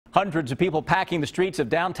Hundreds of people packing the streets of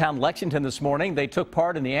downtown Lexington this morning. They took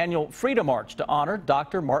part in the annual Freedom March to honor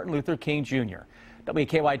Dr. Martin Luther King Jr.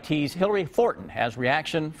 WKYT's Hillary Thornton has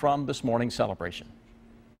reaction from this morning's celebration.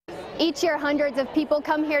 Each year, hundreds of people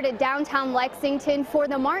come here to downtown Lexington for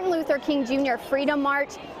the Martin Luther King Jr. Freedom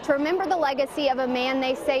March to remember the legacy of a man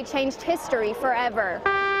they say changed history forever.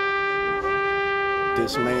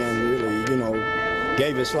 This man really,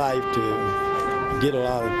 gave his life to get a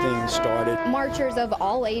lot of things started. Marchers of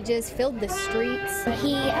all ages filled the streets.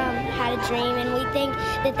 He had a dream, and we think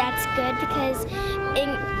that that's good because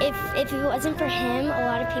if it wasn't for him, a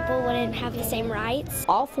lot of people wouldn't have the same rights.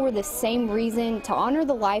 All for the same reason, to honor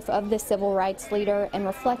the life of the civil rights leader and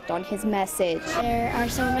reflect on his message. There are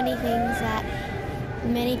so many things that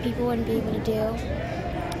many people wouldn't be able to do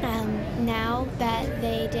now that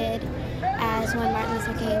they did, as when Martin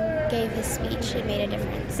Luther King gave his speech. It made a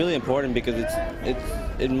difference. It's really important because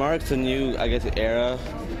it marks a new, era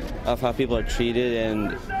of how people are treated,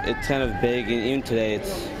 and it's kind of big, and even today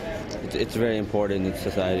it's very important in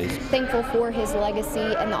society. Thankful for his legacy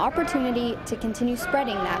and the opportunity to continue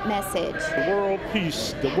spreading that message. The world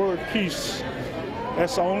peace, the word peace,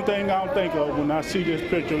 that's the only thing I'll think of when I see this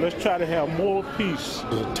picture. Let's try to have more peace.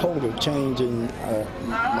 A total change in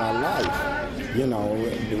my life.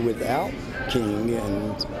 Without King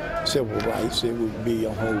and civil rights, it would be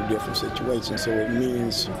a whole different situation. So it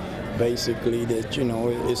means basically that,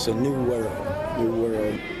 it's a new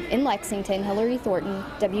world. In Lexington, Hillary Thornton,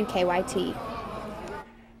 WKYT.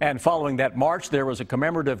 And following that march, there was a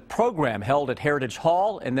commemorative program held at Heritage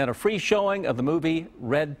Hall and then a free showing of the movie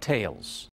Red Tails.